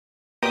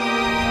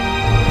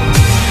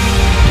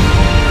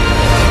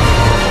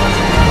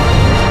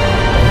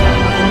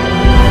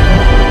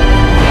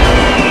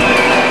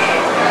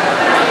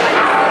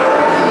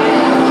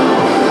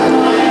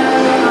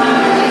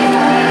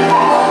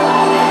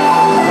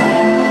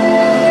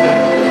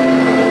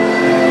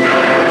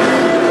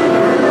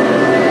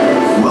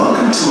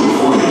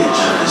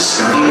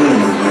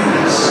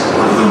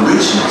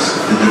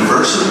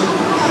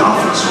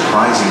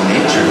surprising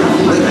nature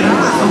of living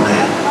with the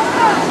land.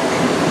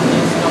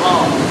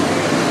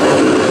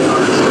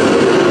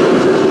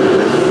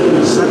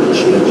 Sudden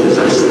changes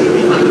are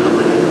sweeping over the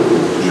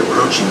land. The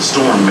approaching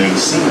storm may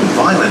seem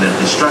violent and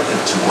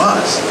destructive to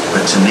us,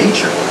 but to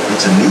nature,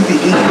 it's a new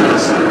beginning.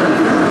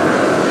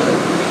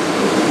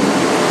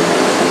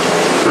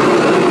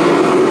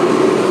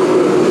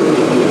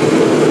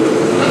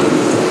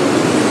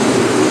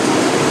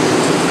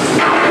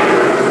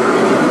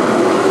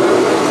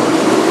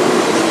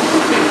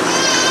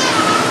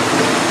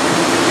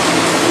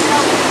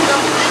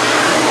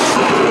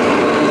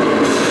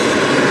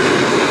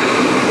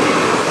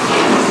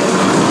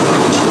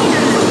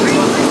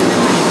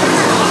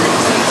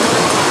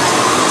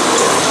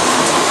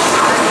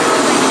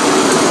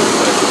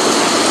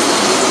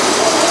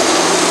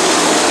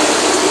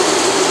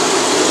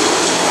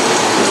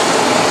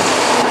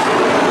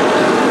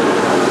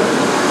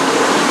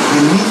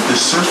 The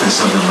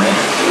surface of the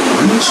land,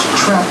 roots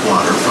trap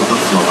water from the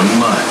flowing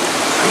mud,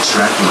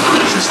 extracting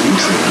precious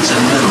nutrients and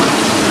minerals.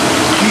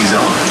 These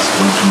elements,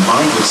 when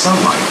combined with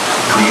sunlight,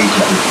 create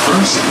the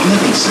diverse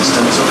living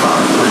systems of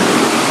our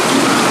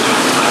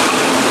planet.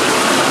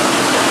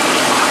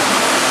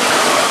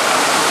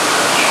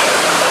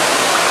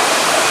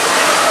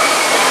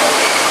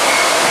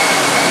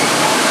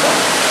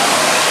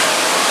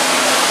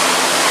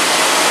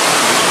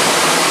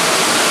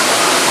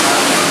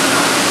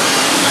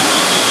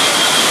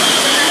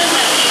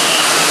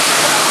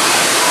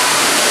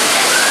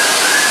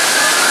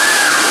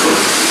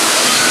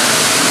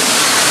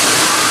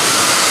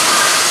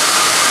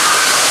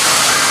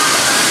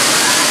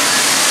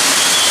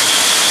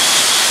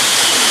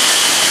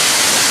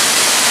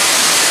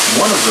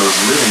 One of those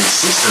living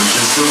systems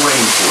is the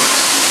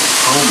rainforest,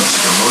 home to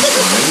the most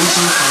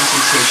amazing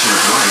concentration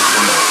of life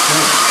on the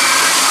planet.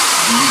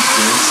 These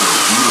dense and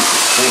beautiful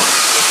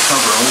forests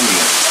cover only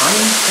a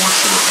tiny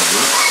portion of the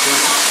Earth's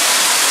surface,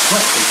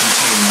 but they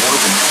contain more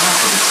than half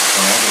of its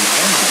plant and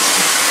animal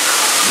species.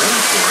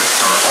 Rainforests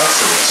are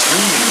also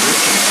extremely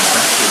rich in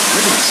productive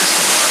living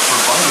systems,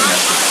 providing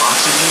us with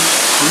oxygen,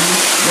 food,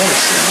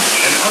 medicine,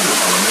 and other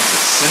elements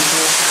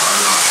essential to our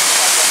lives.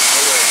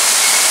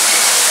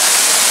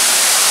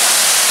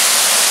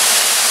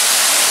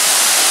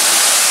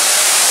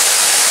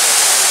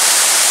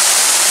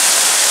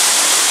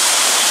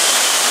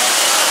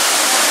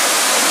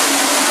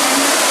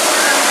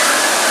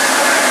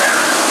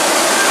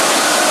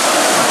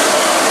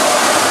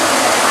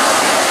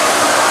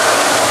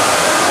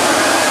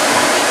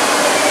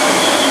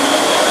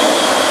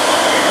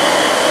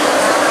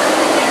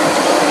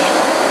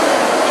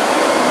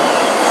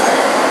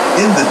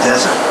 In the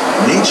desert,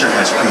 nature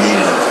has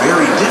created a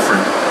very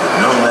different, but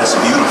no less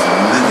beautiful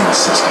living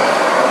system.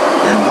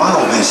 And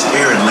while this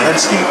arid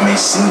landscape may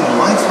seem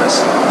lifeless,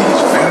 it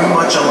is very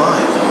much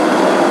alive.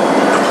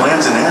 The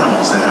plants and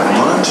animals that have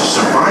learned to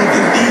survive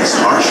in these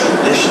harsh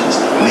conditions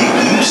make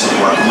use of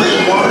what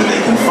little water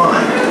they can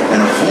find and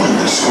avoid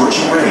the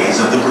scorching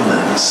rays of the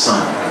relentless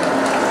sun.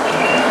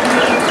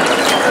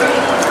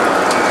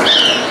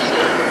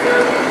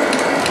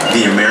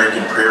 The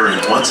American prairie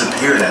once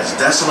appeared as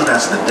desolate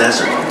as the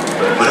desert,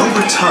 but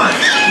over time,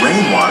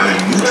 rainwater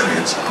and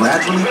nutrients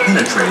gradually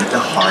penetrated the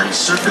hard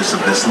surface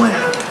of this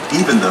land.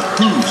 Even the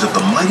hooves of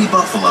the mighty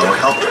buffalo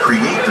helped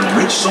create the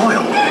rich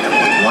soil that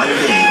would one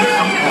day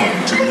become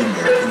home to the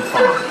American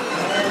farm.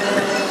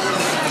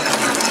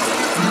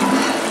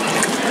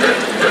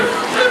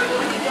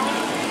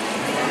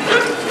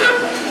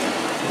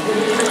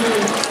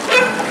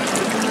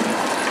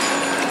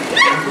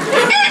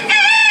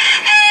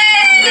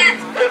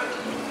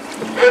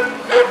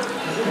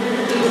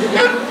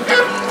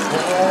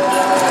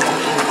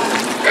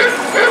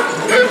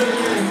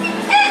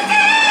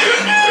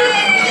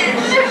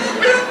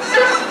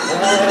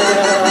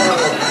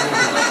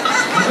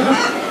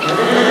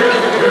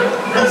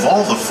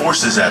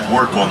 Forces at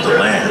work on the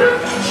land,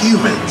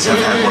 humans have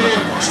had one of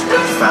the most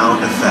profound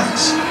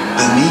effects.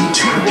 The need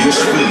to produce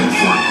food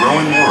for a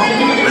growing world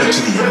led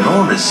to the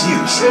enormous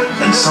use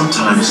and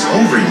sometimes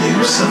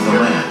overuse of the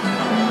land.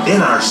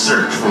 In our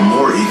search for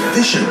more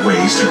efficient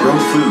ways to grow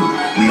food,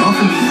 we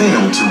often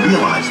fail to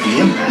realize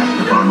the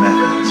impact of our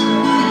methods.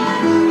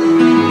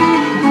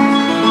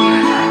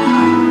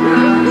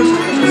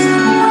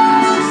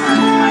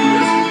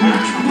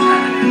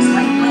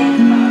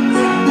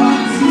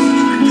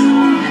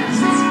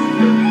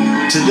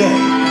 Today,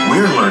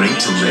 we're learning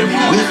to live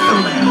with the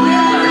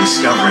land,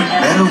 discovering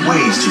better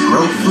ways to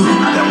grow food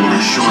that will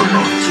ensure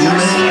both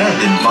human and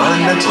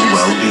environmental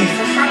well-being.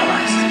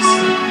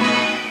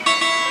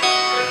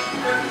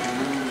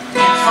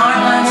 In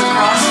farmlands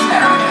across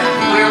America,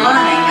 we're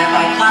learning that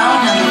by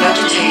plowing under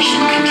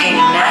vegetation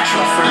containing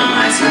natural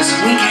fertilizers,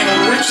 we can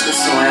enrich the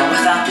soil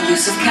without the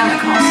use of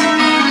chemicals.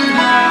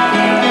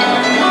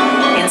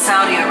 In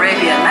Saudi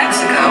Arabia and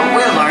Mexico,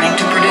 we're learning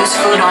to produce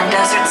food on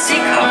desert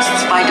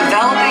seacoasts by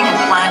developing and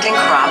planting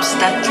crops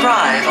that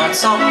thrive on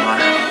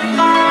saltwater.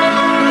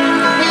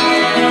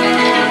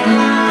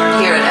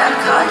 Here at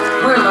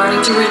Epcot, we're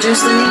learning to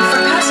reduce the need for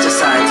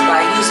pesticides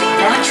by using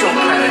natural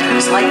predators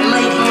creatures like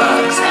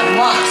ladybugs and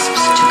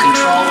wasps to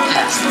control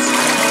pests.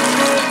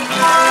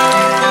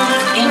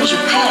 In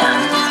Japan,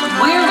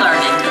 we're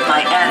learning that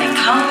by adding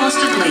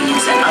composted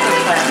leaves and other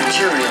plant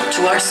material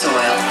to our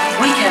soil,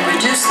 we can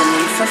reduce the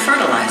need for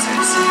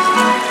fertilizers.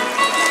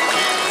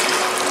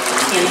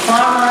 In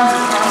farmlands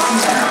across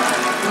America,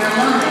 we're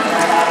learning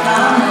that by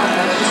plowing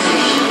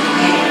vegetation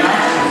containing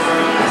natural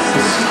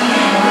fertilizers, we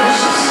can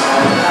enrich the soil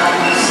without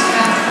the use of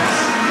chemicals.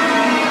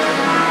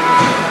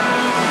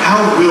 How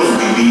will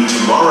we meet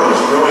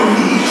tomorrow's growing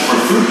needs for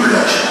food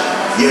production,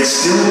 yet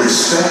still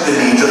respect the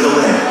needs of the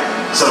land?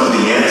 Some of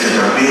the answers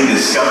are being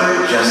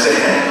discovered just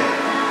ahead.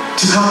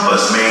 To help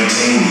us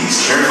maintain these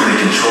carefully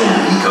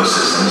controlled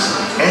ecosystems,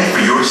 and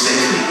for your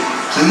safety,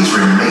 please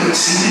remain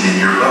seated in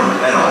your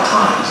boat at all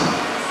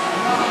times.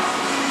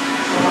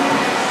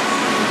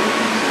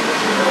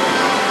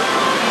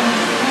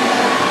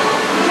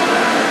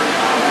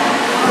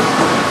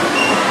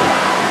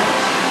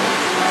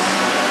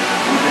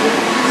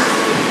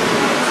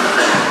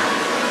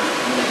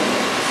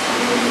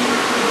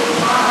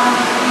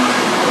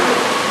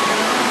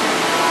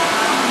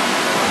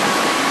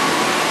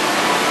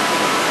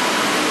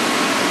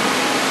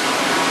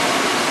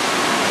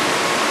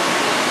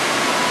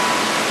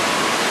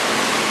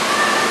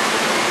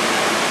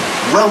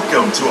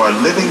 Welcome to our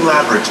living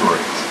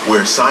laboratories,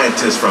 where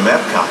scientists from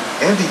Epcot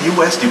and the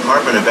U.S.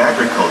 Department of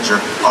Agriculture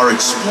are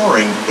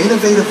exploring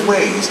innovative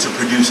ways to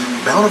produce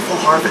bountiful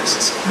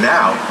harvests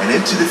now and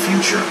into the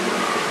future.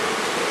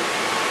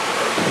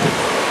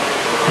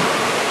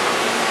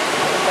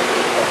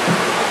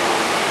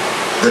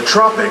 The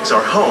tropics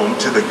are home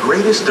to the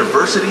greatest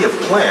diversity of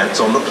plants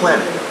on the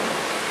planet.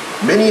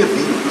 Many of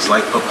these,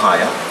 like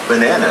papaya,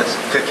 bananas,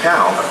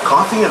 cacao,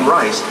 coffee, and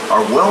rice,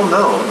 are well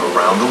known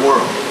around the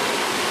world.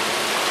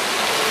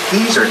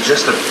 These are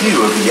just a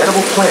few of the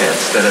edible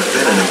plants that have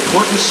been an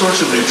important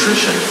source of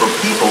nutrition for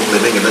people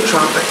living in the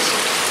tropics.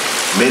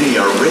 Many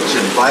are rich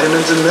in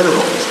vitamins and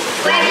minerals,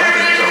 while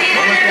others are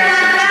well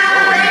adapted to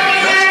growing in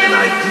less than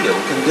ideal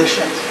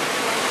conditions.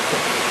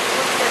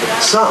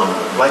 Some,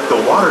 like the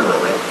water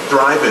lily,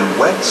 thrive in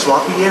wet,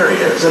 swampy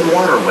areas and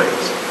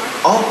waterways.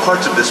 All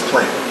parts of this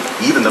plant,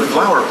 even the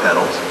flower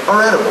petals,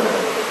 are edible.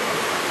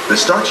 The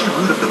starchy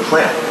root of the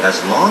plant has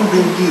long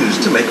been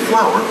used to make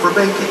flour for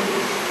baking.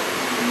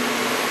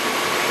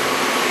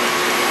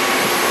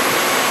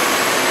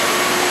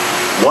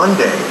 One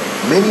day,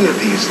 many of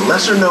these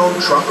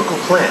lesser-known tropical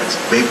plants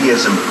may be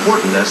as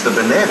important as the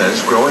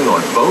bananas growing on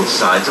both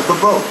sides of the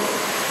boat.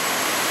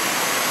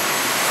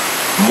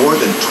 More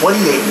than 28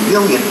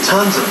 million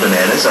tons of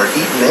bananas are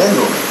eaten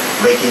annually,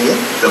 making it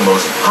the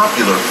most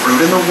popular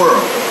fruit in the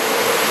world.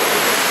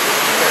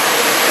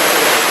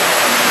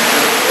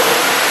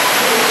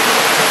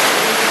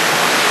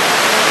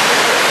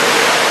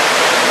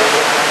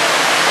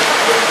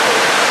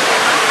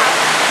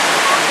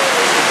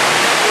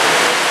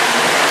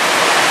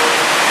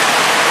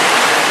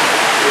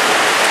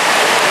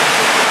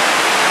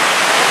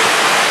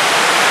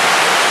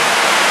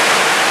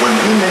 When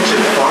we mention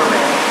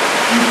farming,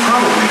 you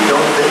probably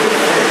don't think of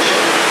fish,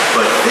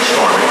 but fish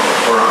farming,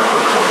 or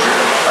aquaculture,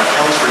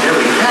 accounts for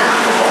nearly half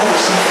of all the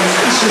seafood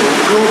consumed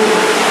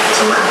globally.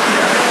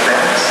 Tilapia,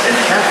 bass, and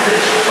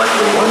catfish, like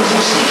the ones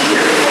you see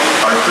here,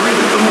 are three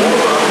of the more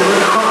popular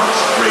crops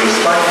raised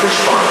by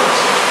fish farmers.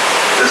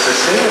 The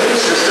sustainable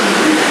system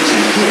we're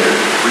using here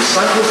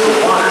recycles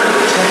the water in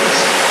the tanks.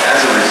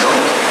 As a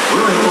result,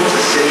 we're able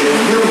to save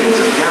millions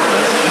of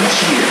gallons each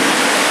year.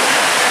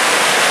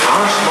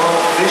 Our small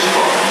fish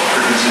farm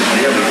produces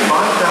nearly 5,000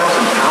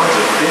 pounds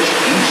of fish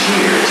each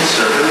year to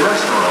serve in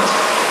restaurants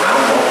around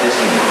Walt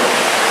Disney World.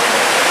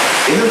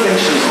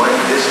 Innovations like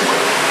this one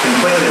can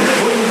play an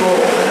important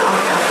role in our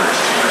efforts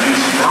to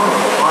produce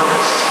bountiful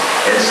harvests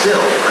and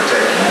still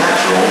protect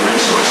natural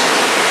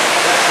resources.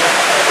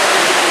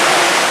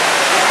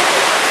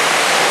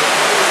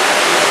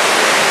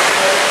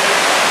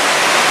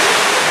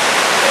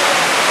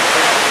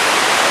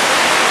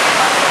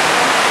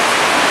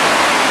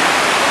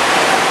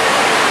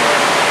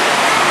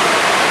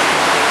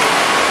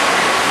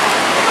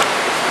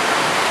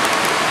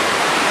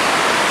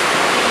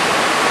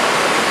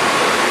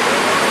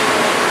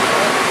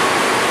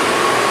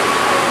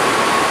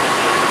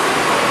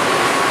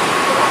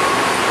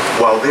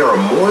 While there are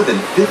more than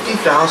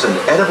 50,000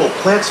 edible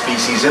plant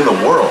species in the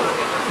world,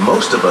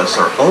 most of us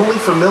are only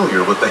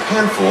familiar with the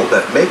handful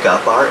that make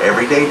up our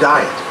everyday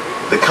diet.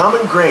 The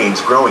common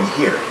grains growing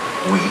here,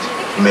 wheat,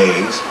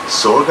 maize,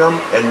 sorghum,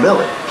 and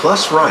millet,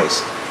 plus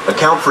rice,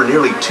 account for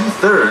nearly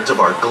 2/3 of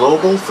our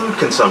global food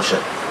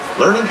consumption.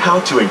 Learning how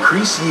to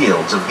increase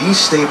yields of these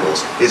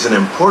staples is an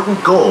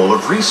important goal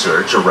of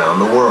research around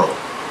the world.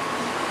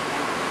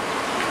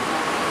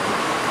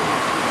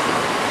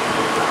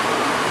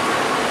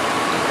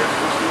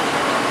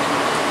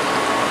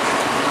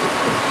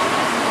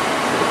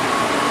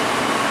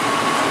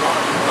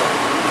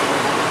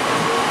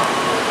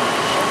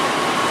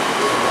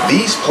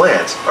 These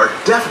plants are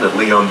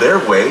definitely on their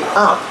way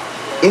up.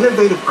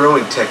 Innovative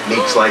growing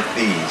techniques like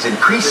these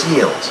increase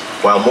yields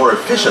while more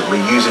efficiently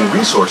using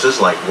resources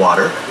like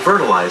water,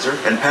 fertilizer,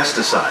 and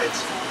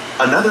pesticides.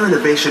 Another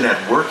innovation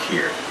at work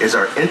here is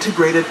our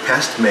integrated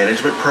pest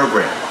management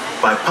program.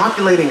 By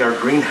populating our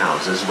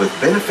greenhouses with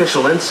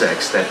beneficial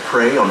insects that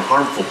prey on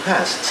harmful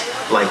pests,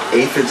 like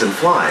aphids and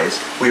flies,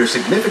 we are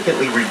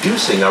significantly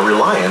reducing our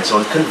reliance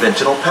on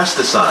conventional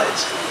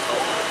pesticides.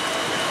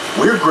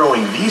 We're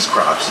growing these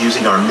crops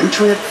using our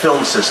nutrient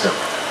film system.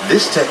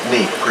 This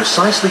technique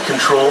precisely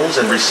controls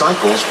and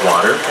recycles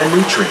water and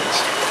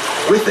nutrients.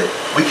 With it,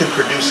 we can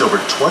produce over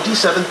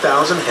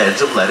 27,000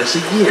 heads of lettuce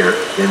a year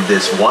in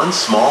this one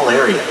small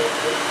area.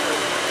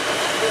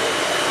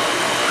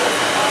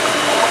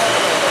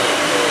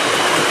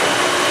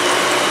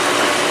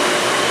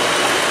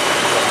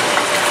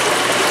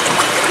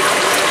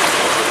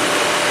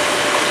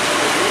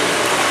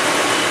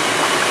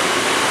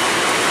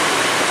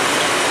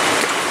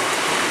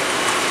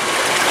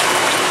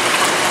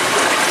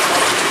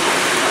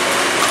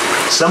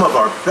 Some of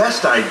our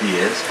best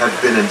ideas have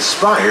been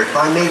inspired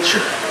by nature,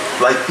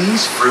 like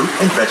these fruit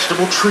and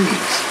vegetable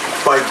trees.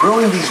 By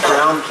growing these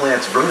ground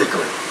plants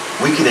vertically,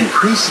 we can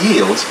increase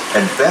yields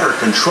and better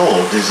control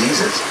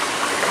diseases.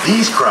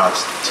 These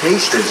crops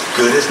taste as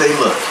good as they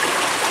look.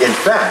 In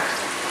fact,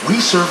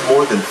 we serve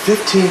more than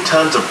 15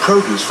 tons of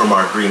produce from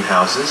our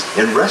greenhouses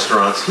in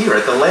restaurants here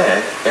at the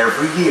Land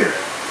every year.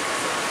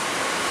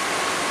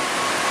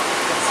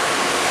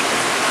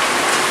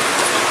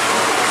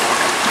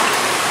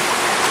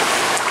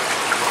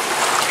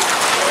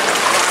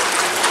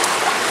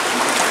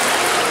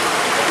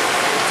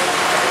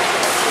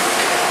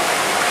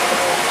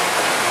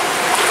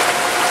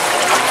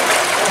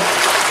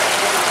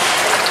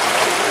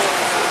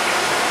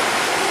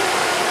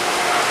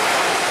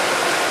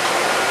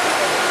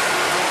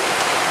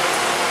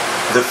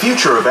 The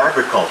future of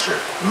agriculture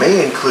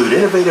may include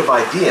innovative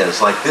ideas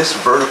like this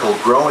vertical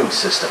growing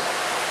system.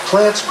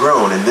 Plants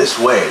grown in this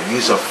way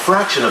use a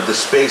fraction of the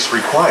space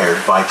required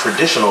by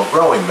traditional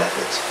growing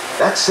methods.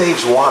 That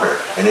saves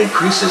water and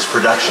increases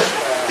production.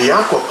 The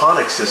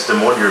aquaponics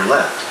system on your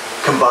left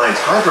combines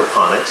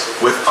hydroponics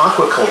with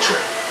aquaculture.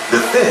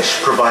 The fish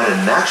provide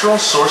a natural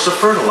source of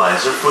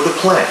fertilizer for the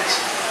plants,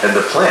 and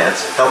the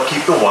plants help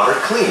keep the water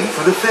clean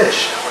for the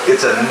fish.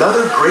 It's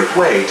another great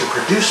way to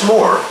produce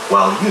more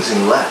while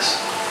using less.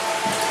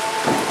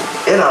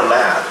 In our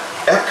lab,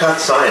 Epcot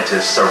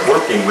scientists are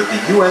working with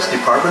the U.S.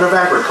 Department of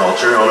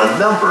Agriculture on a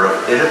number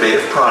of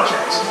innovative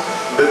projects.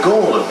 The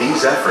goal of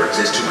these efforts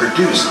is to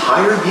produce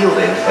higher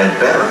yielding and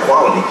better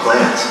quality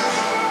plants.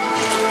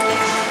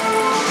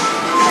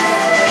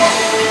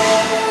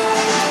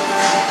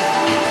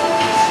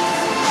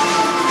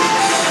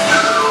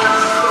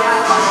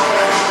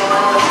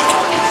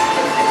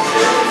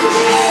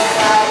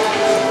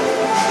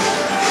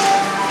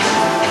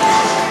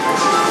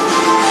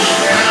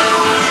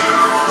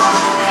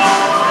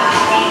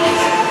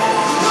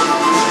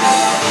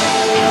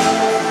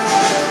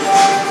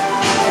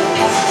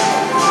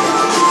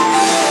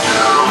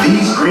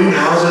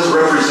 Greenhouses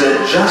represent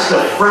just a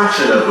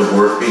fraction of the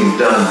work being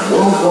done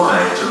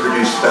worldwide to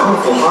produce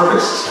bountiful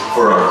harvests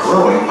for our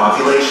growing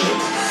population.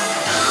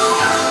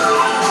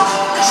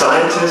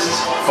 Scientists,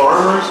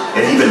 farmers,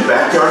 and even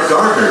backyard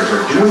gardeners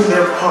are doing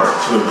their part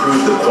to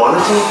improve the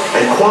quantity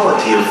and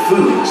quality of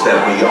foods that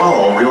we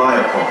all rely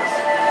upon.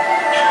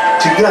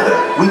 Together,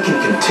 we can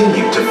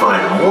continue to find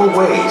more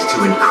ways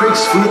to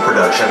increase food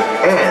production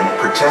and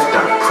protect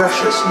our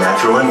precious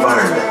natural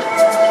environment.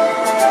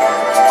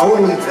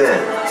 Only then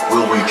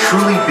will we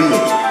truly be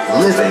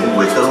living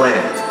with the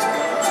land.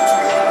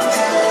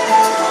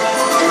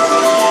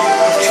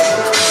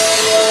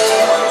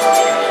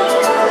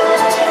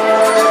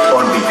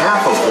 On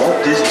behalf of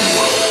Walt Disney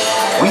World,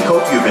 we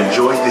hope you've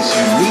enjoyed this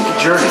unique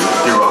journey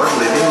through our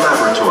living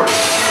laboratory.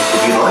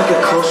 If you'd like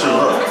a closer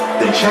look,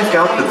 then check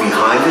out the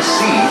Behind the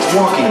Scenes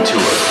walking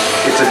tour.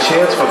 It's a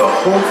chance for the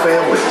whole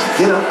family to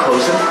get up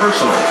close and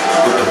personal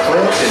with the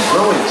plants and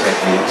growing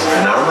techniques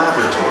in our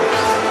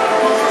laboratories.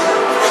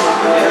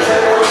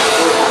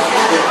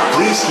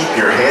 Please keep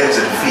your hands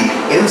and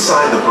feet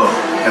inside the boat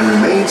and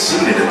remain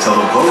seated until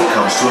the boat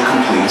comes to a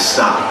complete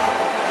stop.